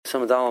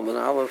Dalam and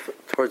Aleph,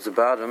 towards the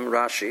bottom,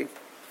 Rashi.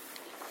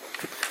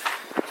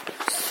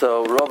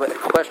 So, Rabbi,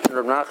 question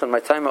of Nachman, my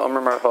time of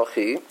Omer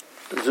Marhochi,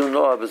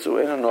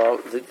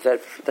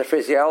 that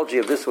phraseology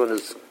of this one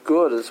is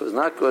good, this was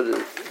not good,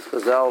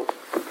 Chazal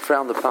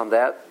frowned upon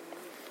that.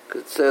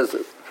 Because it says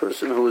a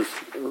person who is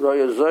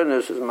Roya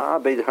Zoynus is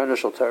Ma'abed Haina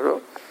Shal Torah.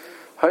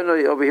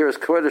 Haina over here is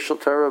Kodesh Shal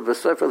Torah,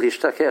 V'Sefel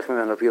Hishtakech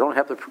Mimenu. If you don't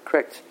have the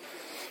correct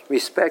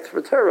respect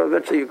for Torah,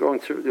 eventually you're going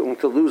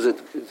to lose it.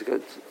 It's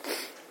good.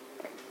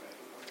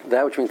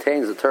 That which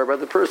maintains the Torah by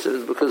the person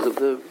is because of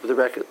the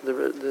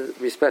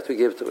respect we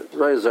give to it.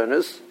 Roya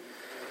Zoynus.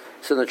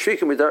 So in the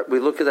Trikim we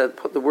look at that.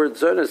 The word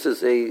Zoynus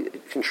is a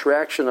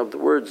contraction of the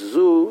word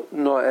Zu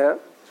Noeh.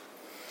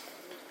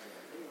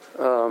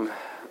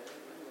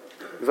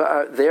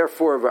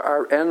 Therefore,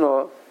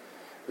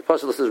 the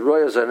pasuk says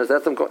Roya Zoynus.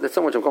 That's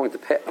someone I'm going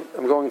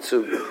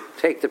to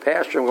take the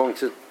pasture. I'm going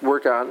to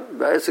work on. I'm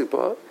going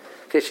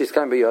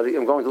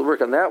to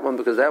work on that one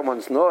because that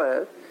one's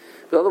Noeh.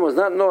 The other one's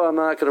not Noah, I'm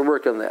not going to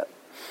work on that.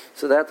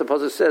 So that the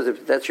pasuk says,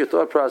 if that's your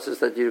thought process,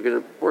 that you're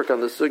going to work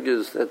on the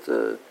sugyas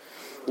that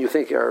you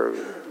think are,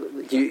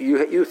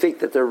 you think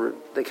that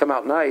they come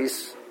out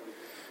nice,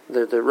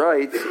 that they're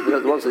right,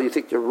 the ones that you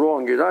think they're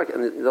wrong, you're not,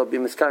 and they'll be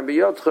miskayim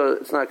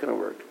b'yodcha, it's not going to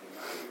work.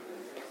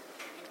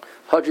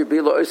 Hadri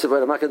bilo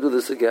oisavayt, I'm not going to do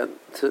this again,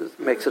 to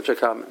make such a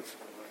comment.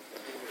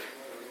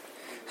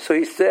 So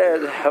he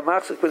said,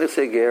 Hamachzik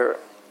b'neseger,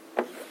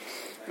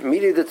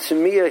 meaning that to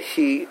me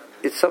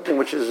it's something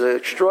which is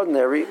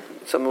extraordinary,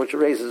 something which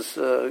raises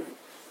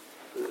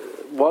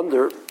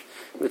wonder.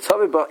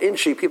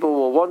 People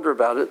will wonder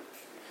about it.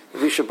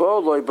 He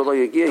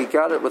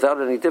got it without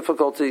any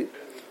difficulty,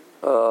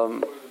 a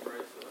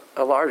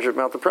large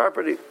amount of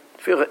property.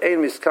 So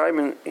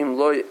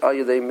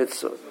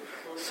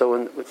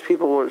when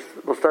people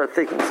will start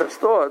thinking such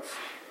thoughts,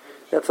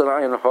 that's an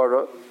ayin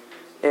hara,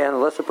 and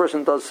unless a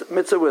person does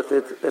mitzvah with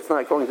it, it's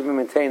not going to be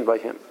maintained by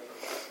him.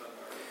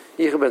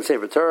 Yichben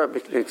Sefer Torah,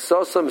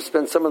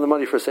 spend some of the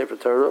money for Sefer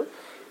Torah.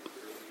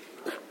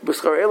 And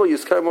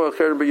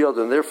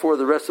therefore,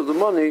 the rest of the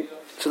money,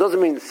 so it doesn't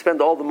mean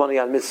spend all the money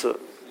on mitzvah,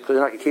 because you're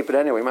not going to keep it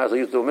anyway. You might as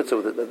well do a mitzvah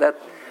with it.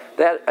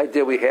 That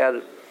idea we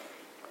had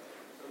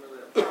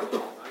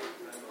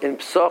in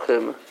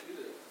Psachim,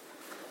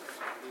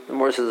 the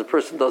more says a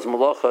person does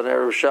malacha on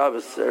Erev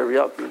Shabbos,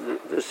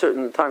 there's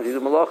certain times you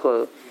do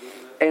malacha,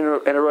 and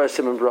a roya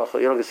simon bracha.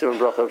 You don't get simon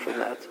bracha from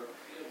that.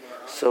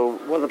 So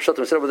one of the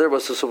pshatim said over there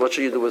was, so what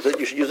should you do with it?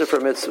 You should use it for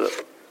a mitzvah.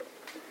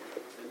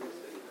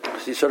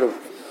 So you sort of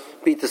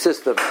beat the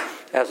system,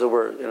 as it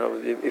were.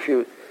 If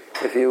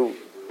you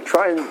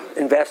try and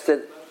invest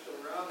it,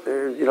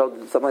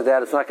 something like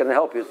that, it's not going to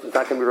help you. It's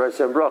not going to be right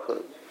and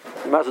bracha.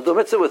 You might as well do a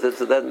mitzvah with it,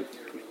 so then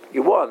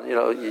you won.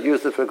 You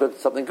used it for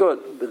something good.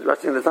 But the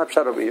rest of it is not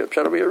pshat over here.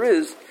 Pshat over here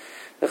is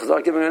the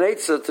Chazal giving an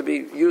eitzah to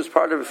be used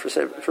part of it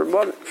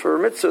for a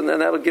mitzvah, and then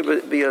that'll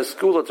be a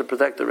skula to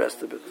protect the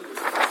rest of it.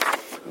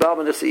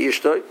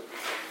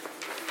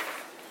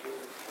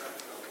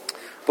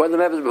 When the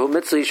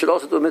mitzvah, you should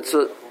also do a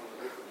mitzvah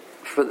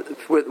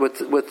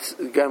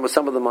with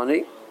some of the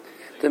money.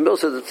 Then Bill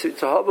says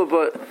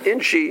but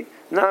inshi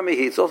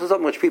namihi. It's also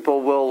something which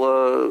people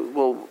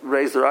will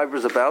raise their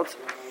eyebrows about.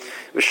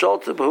 It's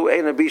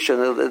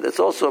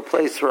also a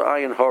place for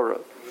ayin hara.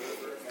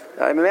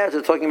 I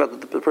imagine talking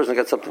about the person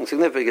got something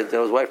significant.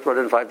 His wife brought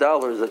in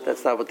 $5.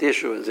 That's not what the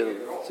issue is.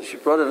 So she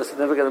brought in a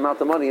significant amount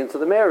of money into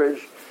the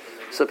marriage.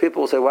 So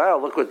people will say, "Wow,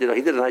 look what he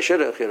did an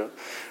Aishidach,"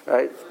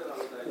 right?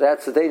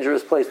 That's a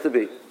dangerous place to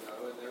be.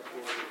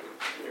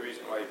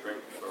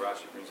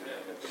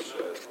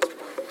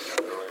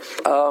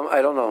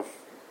 I don't know.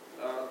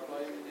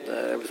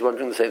 I was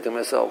wondering the same thing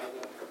myself.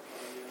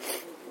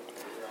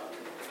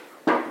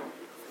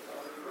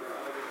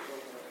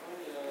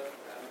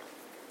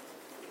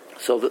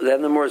 So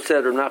then the more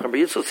said, Rav Nachman Bar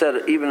Yitzchak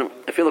said, even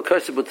if you look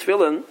closer with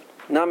tefillin,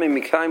 nami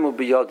mikaymu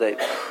biyodei.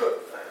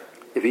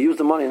 If you use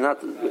the money,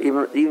 not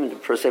even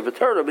for Sefer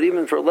Torah, but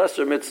even for a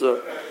lesser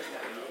mitzvah,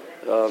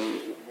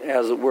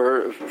 as it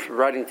were, for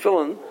writing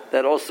tefillin,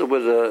 that also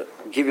would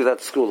give you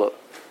that skula.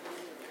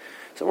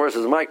 So where it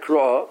says, "My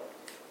krah,"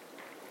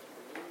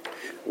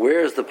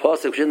 where's the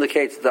pasuk which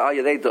indicates the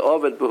ayadei the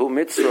ovid behu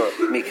mitzvah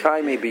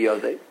mikaymi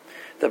biyodei,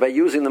 that by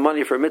using the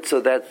money for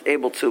mitzvah, that's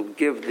able to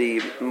give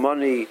the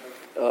money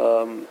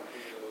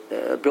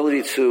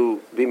ability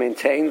to be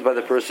maintained by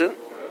the person.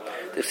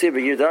 They say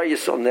b'yidar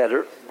yisol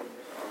neder.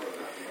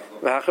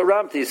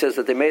 He says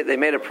that they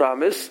made a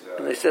promise,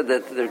 and they said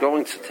that they're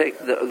going to take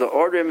the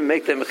order and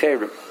make them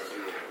cherim,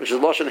 which is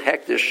lashon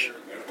hektish.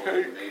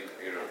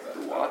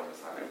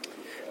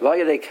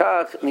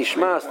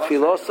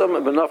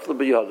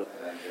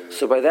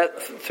 So by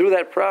that, through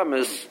that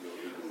promise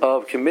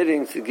of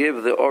committing to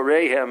give the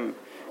orehem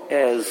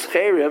as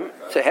cherim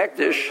to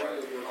hektish,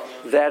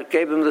 that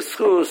gave them the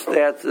schus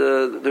that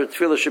their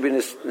tefillah should be in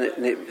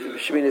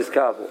his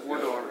kabel.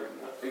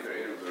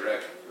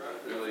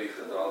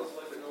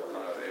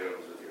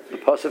 The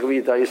pasuk of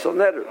Yidayisol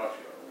Neder.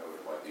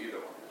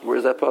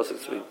 Where's that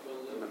pasuk?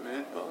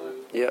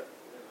 Yeah.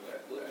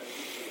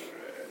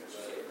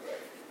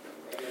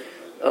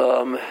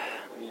 Now,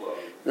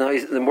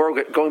 the more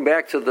going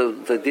back to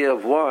the idea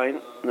of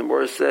wine, the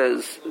more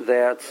says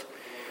that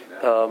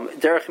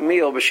derech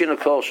meal b'shina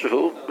kol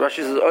shehu.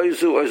 Rashi says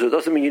oizu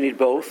doesn't mean you need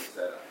both.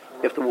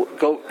 You have to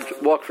go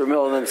walk for a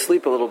meal and then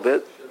sleep a little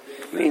bit.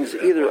 It means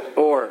either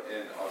or.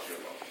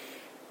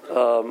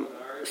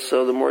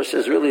 So the more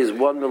says really is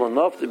one meal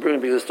enough. They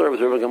bring the story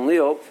with Rabbi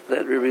Gamliel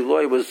that Rabbi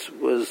Eloi was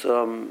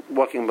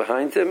walking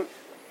behind him.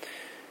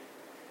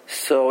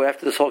 So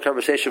after this whole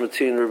conversation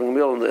between Rabbi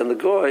Gamliel and the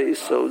Goy,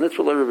 so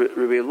Nitzvah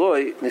Rabbi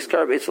Eloi,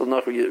 Niskar Beitzel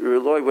Nachri, Rabbi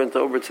Eloi went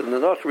over to the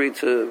Nachri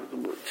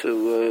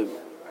to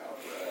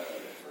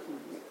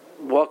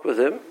walk with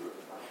him.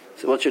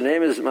 So what's your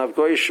name? Is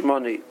Mavgoy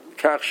Shmoni.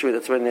 Kach Shmi,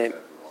 that's my name.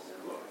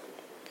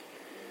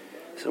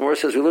 So Mor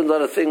says we learned a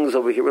lot of things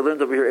over here. We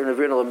learned over here in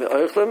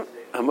Eiruvin,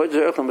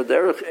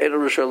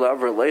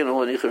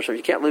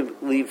 you can't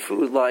leave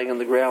food lying on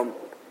the ground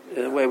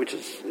in a way which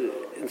is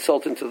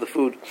insulting to the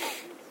food.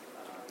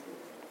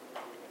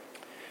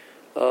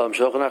 We go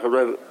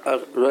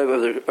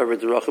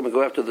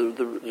after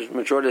the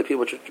majority of the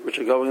people which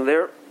are going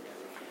there.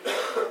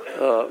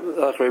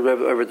 The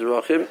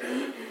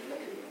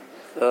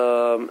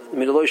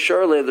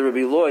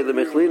Rabbi Loi, the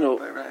Mechlino,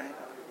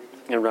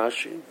 and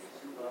Rashi.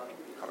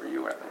 How are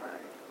you?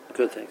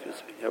 Good, thank you.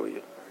 How are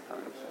you?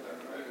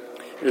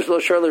 There's no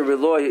Rabbi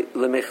Loi,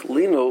 the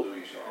Mechlino.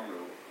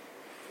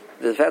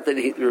 The fact that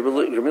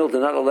Ramil did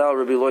not allow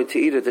Rabbi Loi to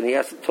eat it, and he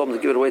told him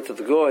to give it away to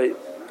the Goy.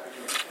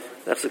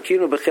 That's the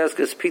kino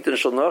becheskes pitin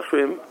shel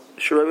nachrim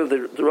shurav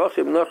the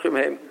rachim nachrim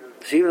heim.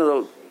 So even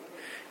though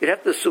you'd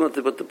have to assume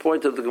that, but the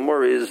point of the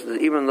Gemara is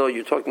that even though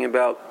you're talking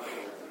about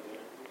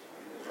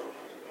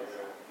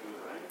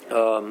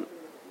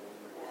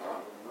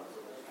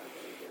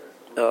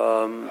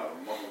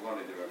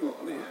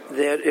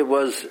that it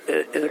was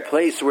in a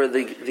place where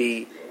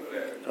the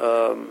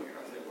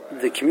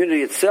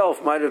community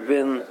itself might have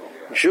been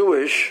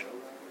Jewish,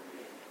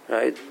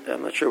 right?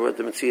 I'm not sure what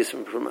the Metzias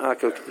from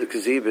Akko to the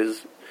Kazib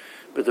is,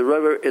 but the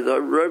Rav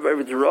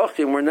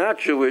Rachim were not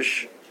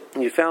Jewish.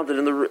 And you found it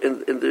on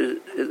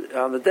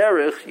the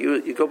derech.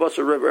 You go bust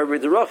a Rav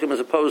Rachim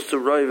as opposed to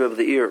Rav of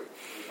the ear.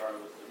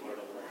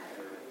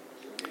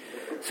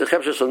 So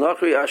Chepshes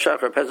Nachri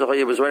Ashachar Pesach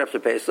was right after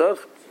Pesach.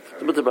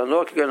 The guy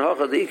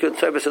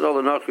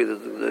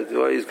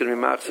is going to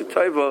be Machzik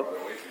Taiva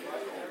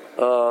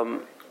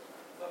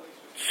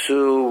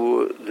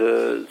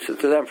to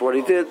them for what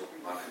he did.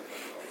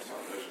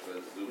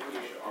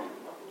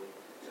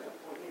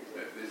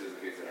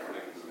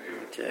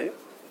 Okay.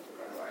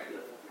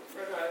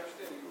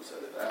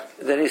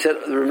 Then he said,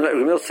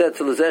 Ramil said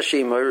to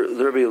Lezeshim,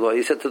 the Rabbi Eloi,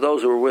 he said to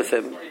those who were with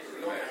him,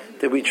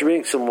 did we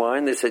drink some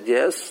wine? They said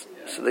yes.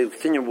 So they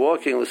continued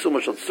walking. It was a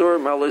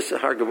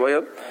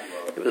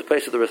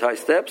place where there was high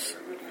steps.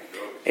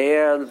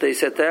 And they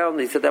sat down.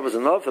 He said that was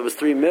enough. It was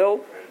 3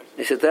 mil.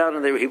 They sat down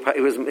and he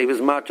was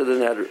marked to the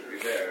netter.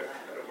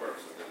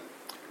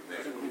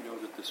 Didn't we know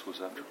that this was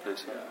after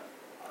Pesach?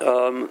 I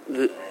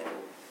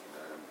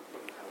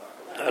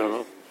don't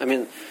know. I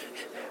mean,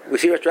 we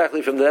see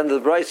retroactively from the end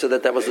of the Brisa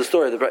that was the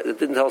story. It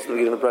didn't tell us at the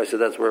beginning of the Brisa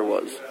that's where it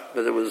was.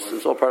 But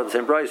it's all part of the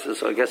same Brisa,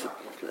 so I guess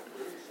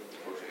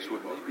So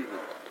it may be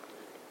that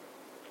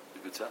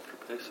if it's after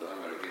Pesach,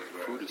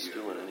 food is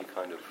still in any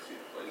kind of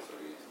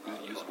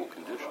usable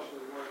condition.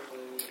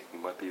 We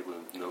might be able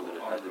to know that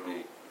it had to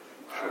be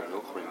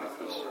Shanochrim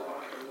because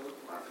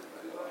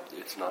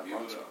it's not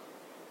matzah.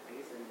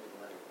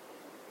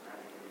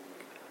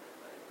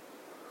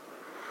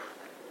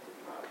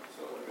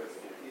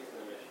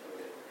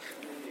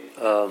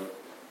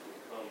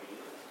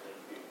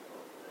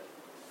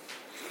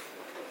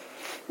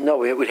 No,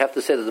 we'd have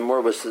to say that the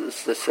Mor was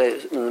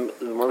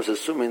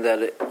assuming that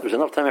there was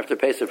enough time after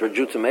Pesach for a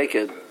Jew to make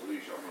it.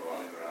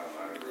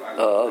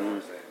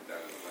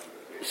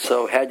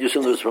 So had you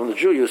assumed it was from the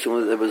Jew, you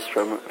assumed it was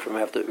from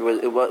after.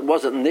 It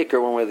wasn't Nicker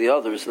one way or the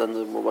other. So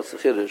then, what's the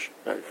Chiddush?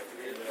 Right?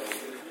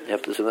 You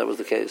have to assume that was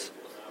the case.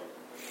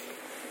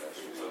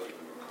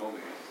 From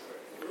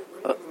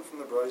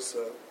the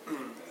Brisa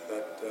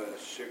that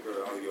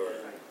Shikra al Yor,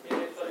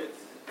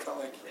 it's not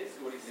like he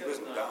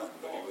wasn't done,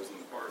 but he wasn't.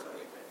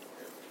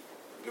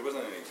 There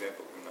wasn't an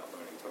example of him not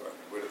learning Torah.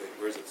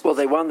 Where is it? Well,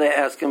 they wanted to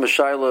ask him a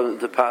shaila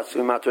to pass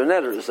him matur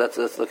netters. That's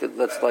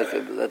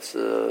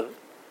halacha.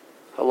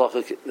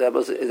 That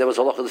was a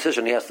halacha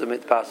decision. He has to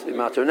pass him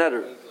matur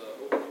netter.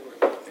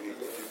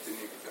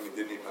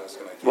 Didn't he pass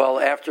him? Well,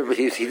 after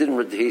he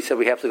didn't. He said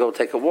we have to go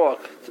take a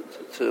walk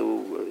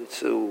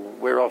to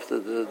wear off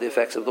the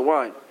effects of the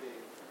wine.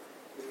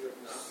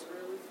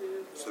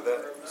 So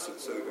the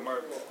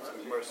Gemara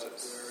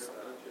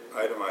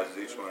itemizes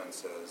each one and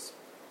says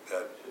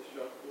that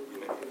you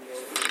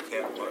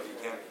can't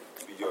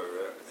be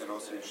Yoreh, and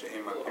also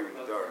She'em Makir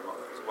Nadar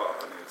as well.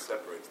 I mean, it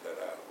separates that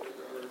out.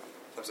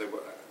 So I'm saying,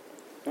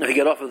 No, he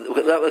got off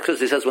of that because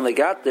he says when they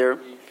got there,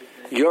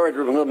 Yored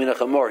Rubin Mina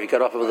Chamor. He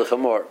got off of the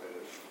Chamor,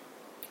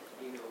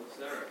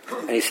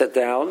 and he sat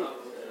down.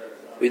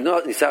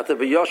 He sat there,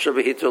 but Yosher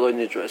Behitr Lo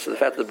Nidra. So the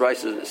fact that the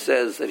Bryce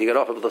says that he got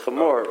off of the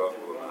Chamor.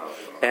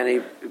 and he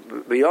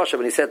b'yoshav,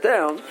 and he sat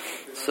down.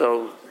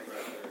 So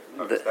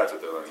that's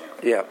what they're looking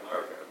at. Yeah.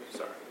 Okay,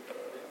 sorry.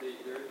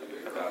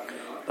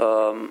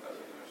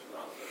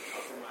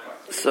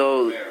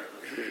 So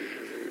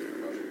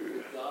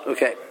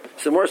okay.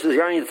 So Morris says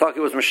Yarni Yitaki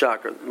was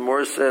Meshaker.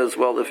 Morris says,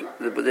 well, if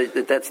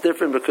that's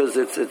different because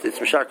it's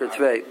Meshaker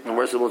Tvei. And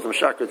Morris says, well, it's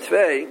Meshaker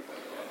Tvei.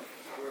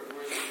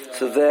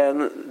 So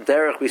then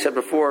Derech, we said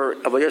before,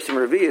 Abu Yosim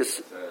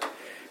Revius,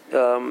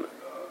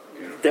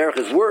 Derech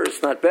is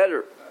worse, not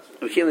better.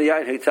 We came to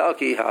Yain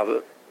Hitalki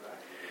Hava,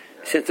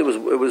 since it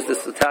was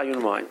this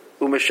Italian wine.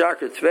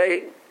 Umeshaker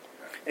Tvei,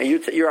 and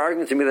you're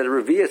arguing to me that a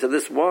Revius of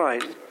this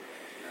wine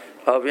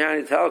of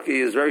Yain Hitalki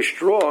is very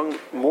strong,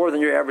 more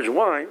than your average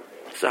wine.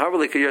 So how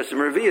really could Yosim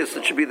Revius?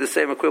 It should be the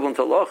same equivalent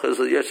to Loch as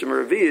the Yosim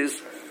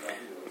Revius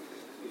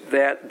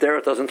that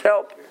Derech doesn't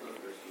help.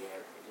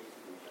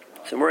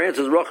 So more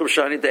answers Rochav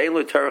Shani De'en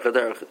Lo Terech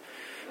HaDerech.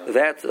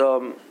 That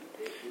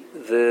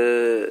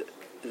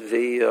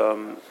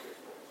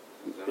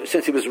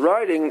since he was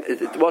writing,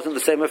 it wasn't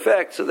the same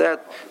effect. So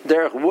that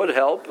Derech would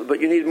help, but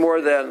you need more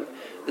than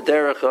the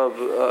Derech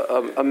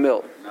of a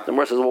mill. The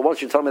Gemara says, well,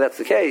 once you tell me that's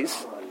the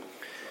case.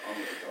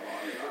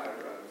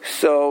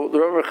 So the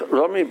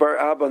Rami Bar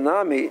Abba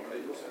Nami,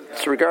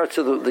 with regards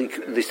to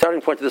the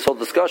starting point of this whole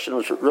discussion,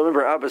 which Rami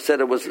Bar Abba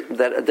said it was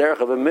that a derech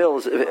of a mill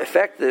is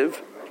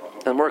effective,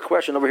 and more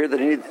question over here that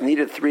he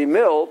needed 3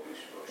 mil.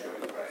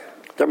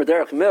 The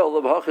derech mil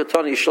of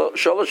hachatani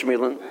sholosh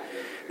milan.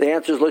 The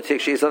answer is lo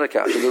take sheis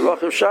anakash. The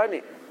roch of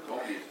shiny.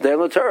 They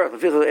lo terech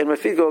and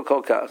mafigo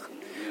kolkach.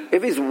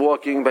 If he's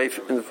walking by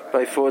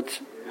foot,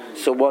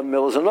 so 1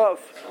 mil is enough.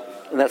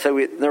 And that's how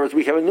in other words,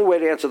 we have a new way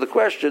to answer the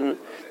question.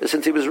 That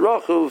since he was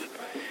Rachuv,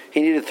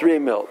 he needed 3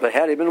 mil. But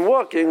had he been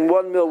walking,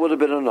 1 mil would have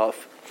been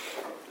enough.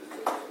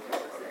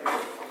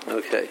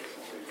 Okay.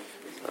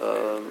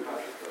 Okay.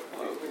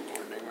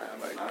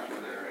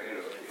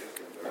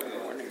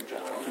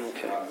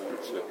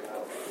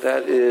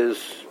 That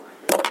is